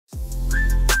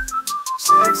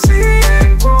Sexy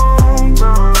and grown,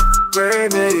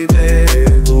 baby.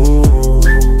 Ooh,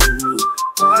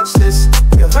 watch this,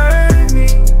 you heard me.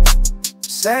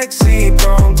 Sexy,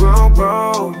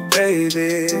 grown,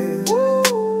 baby.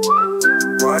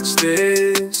 Watch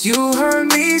this. You heard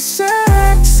me,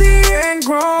 sexy and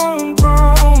grown,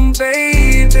 baby.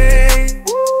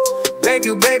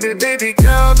 Baby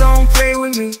girl, don't play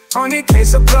with me. On your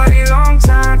case a bloody long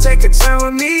time, take a turn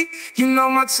with me. You know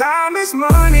my time is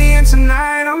money, and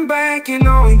tonight I'm banking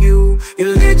on you.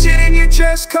 You're legit in your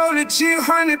dress code, legit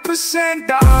 100%,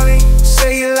 darling.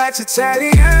 Say you like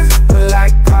Italian, but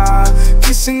like pie.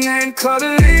 Kissing and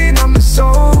cuddling on the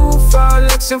sofa,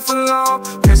 looking for long.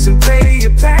 Press and play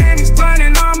your panties, but